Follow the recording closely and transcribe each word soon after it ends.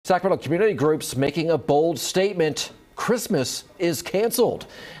Sacramento community groups making a bold statement. Christmas is canceled.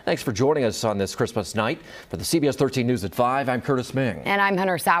 Thanks for joining us on this Christmas night. For the CBS 13 News at 5, I'm Curtis Ming. And I'm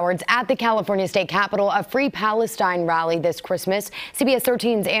Hunter Sowards. At the California State Capitol, a Free Palestine rally this Christmas. CBS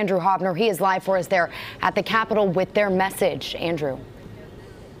 13's Andrew Hobner, he is live for us there at the Capitol with their message. Andrew.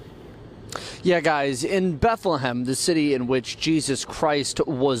 Yeah, guys, in Bethlehem, the city in which Jesus Christ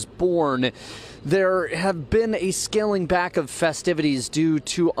was born, there have been a scaling back of festivities due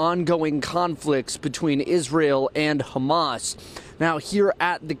to ongoing conflicts between Israel and Hamas. Now, here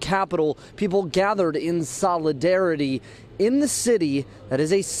at the Capitol, people gathered in solidarity in the city that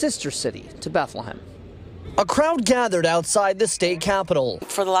is a sister city to Bethlehem. A crowd gathered outside the state capitol.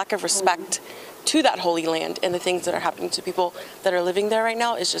 For the lack of respect to that holy land and the things that are happening to people that are living there right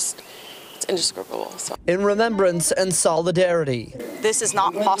now is just, it's indescribable. So. In remembrance and solidarity. This is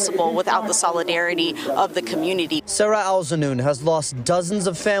not possible without the solidarity of the community. Sarah Alzanoun has lost dozens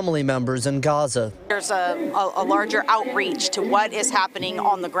of family members in Gaza. There's a larger outreach to what is happening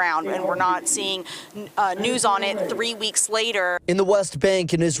on the ground, and we're not seeing news on it 3 weeks later. In the West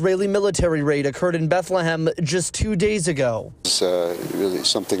Bank, an Israeli military raid occurred in Bethlehem just 2 days ago. It's really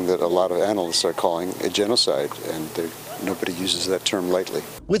something that a lot of analysts are calling a genocide, and nobody uses that term lightly.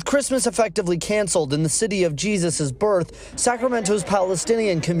 With Christmas effectively canceled in the city of Jesus' birth, Sacramento's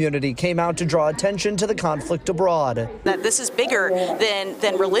Palestinian community came out to draw attention to the conflict abroad. That this is bigger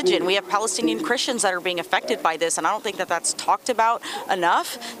than religion. We have Palestinian Christians that are being affected by this, and I don't think that that's talked about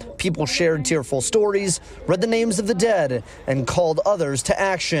enough. People shared tearful stories, read the names of the dead, and called others to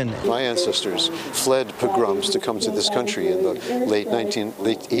action. My ancestors fled pogroms to come to this country in the late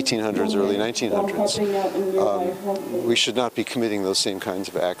 1800s, early 1900s. We should not be committing those same kinds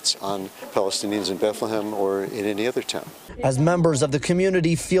of acts on Palestinians in Bethlehem or in any other town. As members of the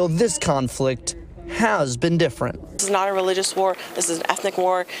community feel this conflict has been different. This is not a religious war. This is an ethnic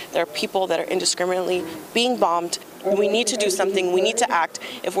war. There are people that are indiscriminately being bombed. We need to do something. We need to act.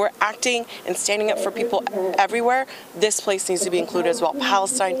 If we're acting and standing up for people everywhere, this place needs to be included as well.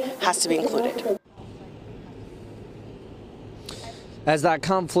 Palestine has to be included. As that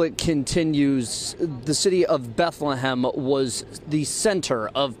conflict continues, the city of Bethlehem was the center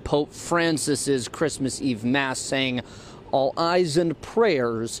of Pope Francis's Christmas Eve Mass, saying all eyes and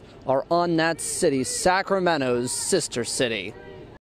prayers are on that city, Sacramento's sister city.